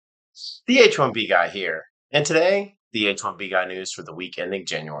The H1B guy here. And today, the H1B guy news for the week ending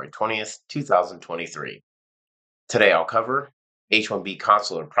January 20th, 2023. Today I'll cover H1B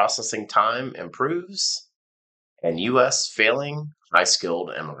consular processing time improves and US failing high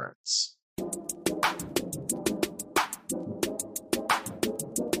skilled immigrants.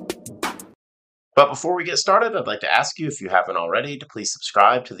 But before we get started, I'd like to ask you, if you haven't already, to please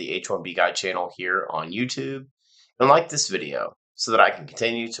subscribe to the H1B Guy channel here on YouTube and like this video so that I can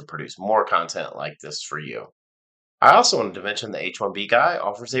continue to produce more content like this for you. I also wanted to mention the H1B Guy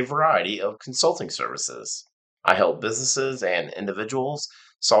offers a variety of consulting services. I help businesses and individuals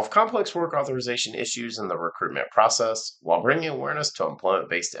solve complex work authorization issues in the recruitment process while bringing awareness to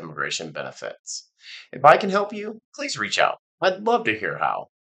employment-based immigration benefits. If I can help you, please reach out. I'd love to hear how.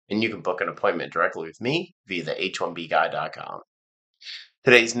 And you can book an appointment directly with me via the h1bguy.com.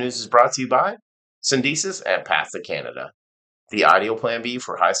 Today's news is brought to you by Syndesis and Path to Canada, the ideal Plan B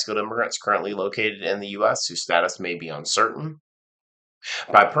for high-skilled immigrants currently located in the U.S. whose status may be uncertain,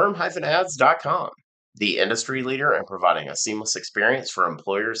 by perm-ads.com, the industry leader in providing a seamless experience for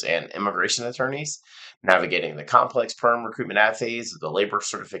employers and immigration attorneys, navigating the complex perm recruitment ad phase of the labor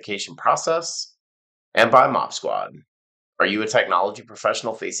certification process, and by Mop Squad. Are you a technology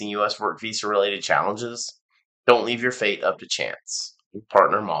professional facing U.S. work visa-related challenges? Don't leave your fate up to chance. Your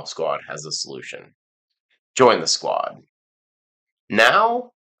partner Mop Squad has a solution. Join the squad.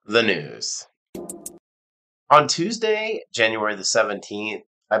 Now, the news. On Tuesday, January the 17th,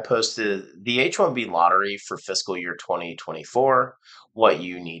 I posted the H1B lottery for fiscal year 2024, What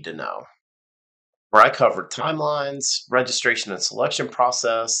You Need to Know, where I covered timelines, registration and selection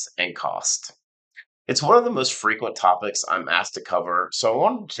process, and cost. It's one of the most frequent topics I'm asked to cover, so I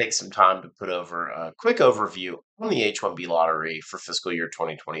wanted to take some time to put over a quick overview on the H1B lottery for fiscal year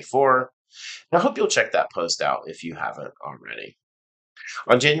 2024. And I hope you'll check that post out if you haven't already.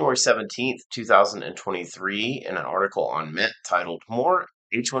 On January 17th, 2023, in an article on Mint titled More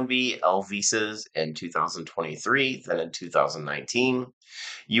H1B L Visas in 2023 than in 2019,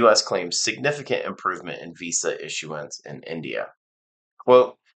 U.S. claims significant improvement in visa issuance in India.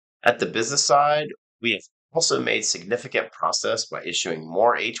 Quote, at the business side, we have also made significant progress by issuing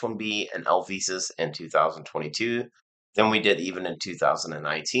more H1B and L visas in 2022 than we did even in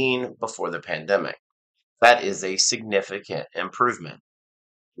 2019 before the pandemic. That is a significant improvement.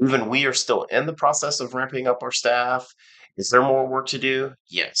 Even we are still in the process of ramping up our staff. Is there more work to do?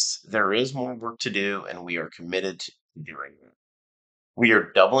 Yes, there is more work to do, and we are committed to doing it. We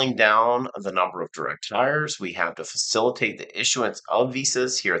are doubling down on the number of direct hires we have to facilitate the issuance of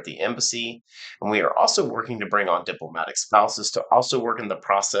visas here at the embassy, and we are also working to bring on diplomatic spouses to also work in the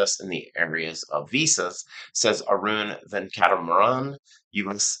process in the areas of visas, says Arun Venkatamaran,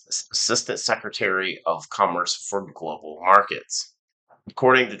 U.S. Assistant Secretary of Commerce for Global Markets.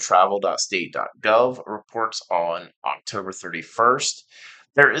 According to travel.state.gov reports on October 31st,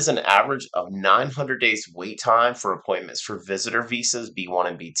 there is an average of 900 days wait time for appointments for visitor visas B1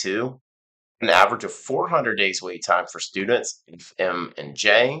 and B2, an average of 400 days wait time for students M and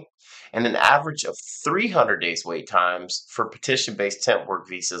J, and an average of 300 days wait times for petition-based temp work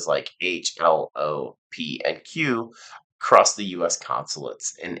visas like H, L, O, P, and Q across the U.S.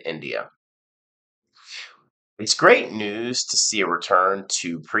 consulates in India. It's great news to see a return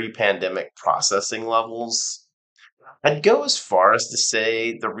to pre-pandemic processing levels. I'd go as far as to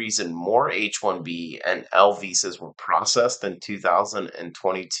say the reason more H1B and L visas were processed in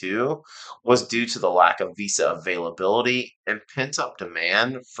 2022 was due to the lack of visa availability and pent-up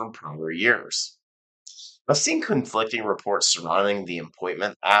demand from prior years. I've seen conflicting reports surrounding the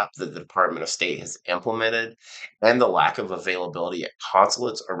appointment app that the Department of State has implemented and the lack of availability at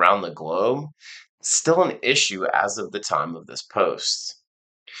consulates around the globe. Still an issue as of the time of this post.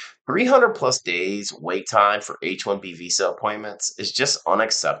 300 plus days wait time for H1B visa appointments is just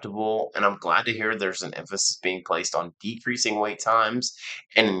unacceptable, and I'm glad to hear there's an emphasis being placed on decreasing wait times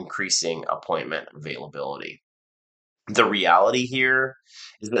and increasing appointment availability. The reality here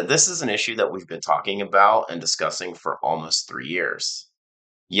is that this is an issue that we've been talking about and discussing for almost 3 years.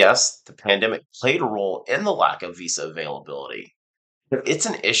 Yes, the pandemic played a role in the lack of visa availability, but it's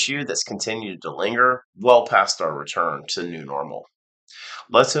an issue that's continued to linger well past our return to new normal.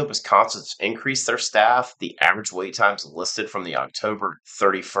 Let's hope as consulates increase their staff, the average wait times listed from the October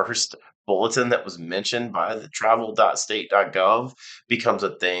 31st bulletin that was mentioned by the travel.state.gov becomes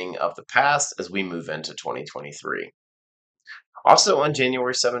a thing of the past as we move into 2023. Also on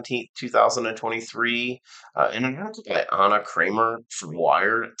January 17th, 2023, in an article by Anna Kramer for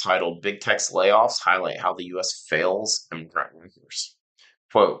Wired titled Big Tech's Layoffs Highlight How the U.S. Fails Immigrant Workers.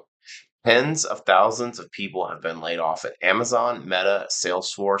 Quote, Tens of thousands of people have been laid off at Amazon, Meta,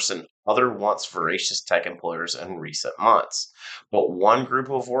 Salesforce, and other once voracious tech employers in recent months. But one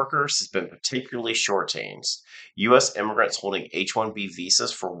group of workers has been particularly shortchanged: U.S. immigrants holding H-1B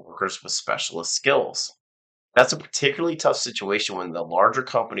visas for workers with specialist skills. That's a particularly tough situation when the larger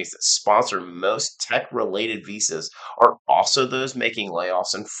companies that sponsor most tech related visas are also those making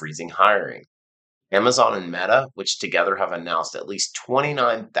layoffs and freezing hiring. Amazon and Meta, which together have announced at least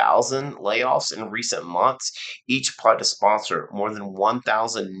 29,000 layoffs in recent months, each plan to sponsor more than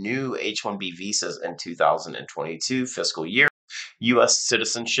 1,000 new H 1B visas in 2022 fiscal year, U.S.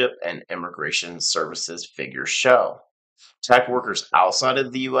 Citizenship and Immigration Services figures show. Tech workers outside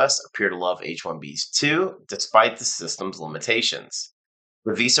of the US appear to love H 1Bs too, despite the system's limitations.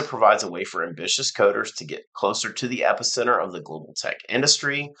 The visa provides a way for ambitious coders to get closer to the epicenter of the global tech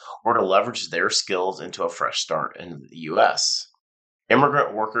industry or to leverage their skills into a fresh start in the US.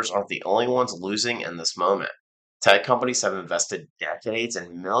 Immigrant workers aren't the only ones losing in this moment. Tech companies have invested decades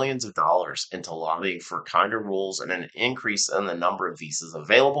and millions of dollars into lobbying for kinder rules and an increase in the number of visas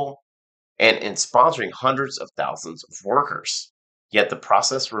available and in sponsoring hundreds of thousands of workers. Yet the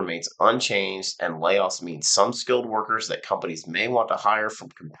process remains unchanged, and layoffs mean some skilled workers that companies may want to hire from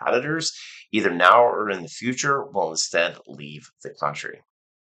competitors, either now or in the future, will instead leave the country.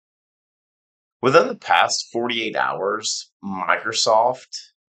 Within the past 48 hours, Microsoft,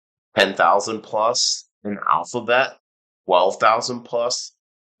 10,000 plus, and Alphabet, 12,000 plus,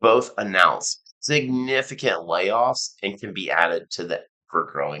 both announced significant layoffs and can be added to the ever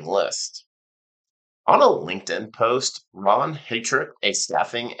growing list. On a LinkedIn post, Ron Hatrick, a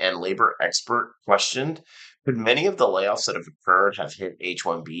staffing and labor expert, questioned: could many of the layoffs that have occurred have hit H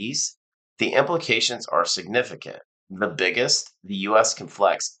 1Bs? The implications are significant. The biggest: the US can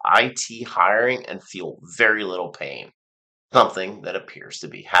flex IT hiring and feel very little pain, something that appears to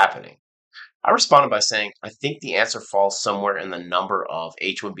be happening. I responded by saying, I think the answer falls somewhere in the number of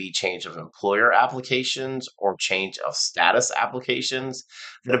H 1B change of employer applications or change of status applications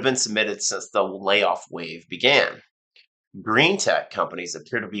that have been submitted since the layoff wave began. Green tech companies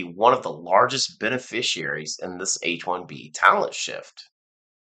appear to be one of the largest beneficiaries in this H 1B talent shift.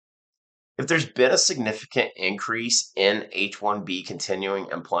 If there's been a significant increase in H 1B continuing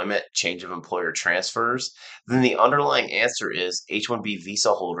employment, change of employer transfers, then the underlying answer is H 1B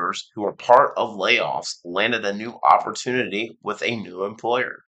visa holders who are part of layoffs landed a new opportunity with a new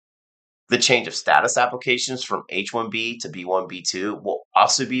employer. The change of status applications from H 1B to B1B2 will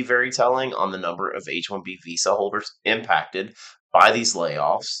also be very telling on the number of H 1B visa holders impacted by these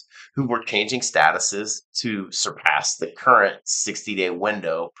layoffs who were changing statuses to surpass the current 60-day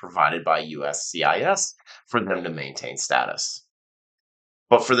window provided by USCIS for them to maintain status.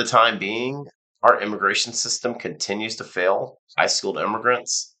 But for the time being, our immigration system continues to fail high skilled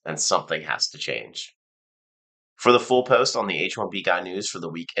immigrants, and something has to change. For the full post on the H1B Guy news for the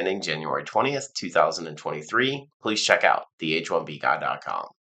week ending January 20th, 2023, please check out the H1BGuy.com.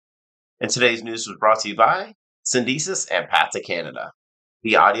 And today's news was brought to you by Syndesis and Path to Canada,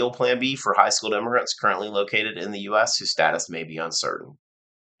 the ideal plan B for high skilled immigrants currently located in the U.S. whose status may be uncertain.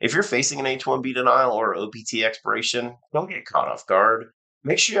 If you're facing an H-1B denial or OPT expiration, don't get caught off guard.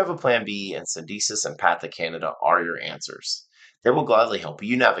 Make sure you have a plan B, and Syndesis and Path to Canada are your answers. They will gladly help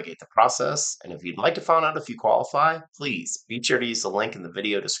you navigate the process, and if you'd like to find out if you qualify, please be sure to use the link in the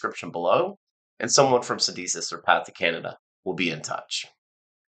video description below, and someone from Syndesis or Path to Canada will be in touch.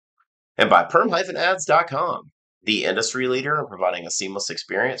 And by perm-ads.com, the industry leader in providing a seamless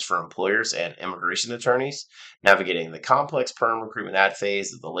experience for employers and immigration attorneys navigating the complex perm recruitment ad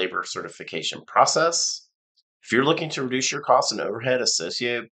phase of the labor certification process. If you're looking to reduce your costs and overhead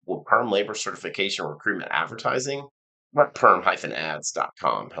associated with perm labor certification recruitment advertising, let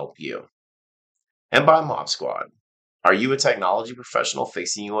perm-ads.com help you. And by Mob Squad. Are you a technology professional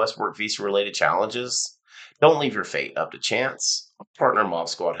facing U.S. work visa related challenges? Don't leave your fate up to chance. Our partner Mob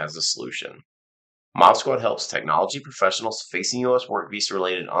Squad has a solution. Mob Squad helps technology professionals facing U.S. work visa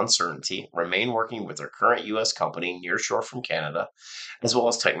related uncertainty remain working with their current U.S. company nearshore from Canada, as well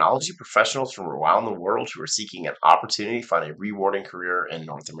as technology professionals from around the world who are seeking an opportunity to find a rewarding career in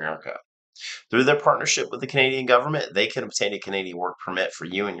North America. Through their partnership with the Canadian government, they can obtain a Canadian work permit for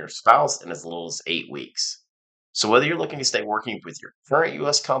you and your spouse in as little as 8 weeks. So whether you're looking to stay working with your current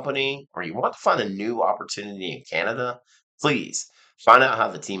U.S. company or you want to find a new opportunity in Canada, please find out how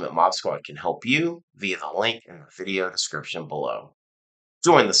the team at Mob Squad can help you via the link in the video description below.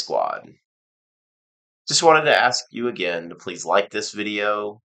 Join the squad. Just wanted to ask you again to please like this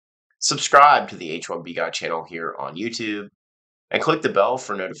video, subscribe to the H1B Guy channel here on YouTube, and click the bell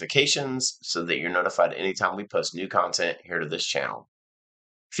for notifications so that you're notified anytime we post new content here to this channel.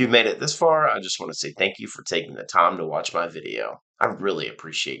 If you've made it this far, I just want to say thank you for taking the time to watch my video. I really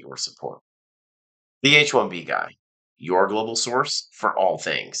appreciate your support. The H1B Guy, your global source for all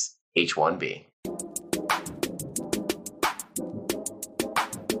things H1B.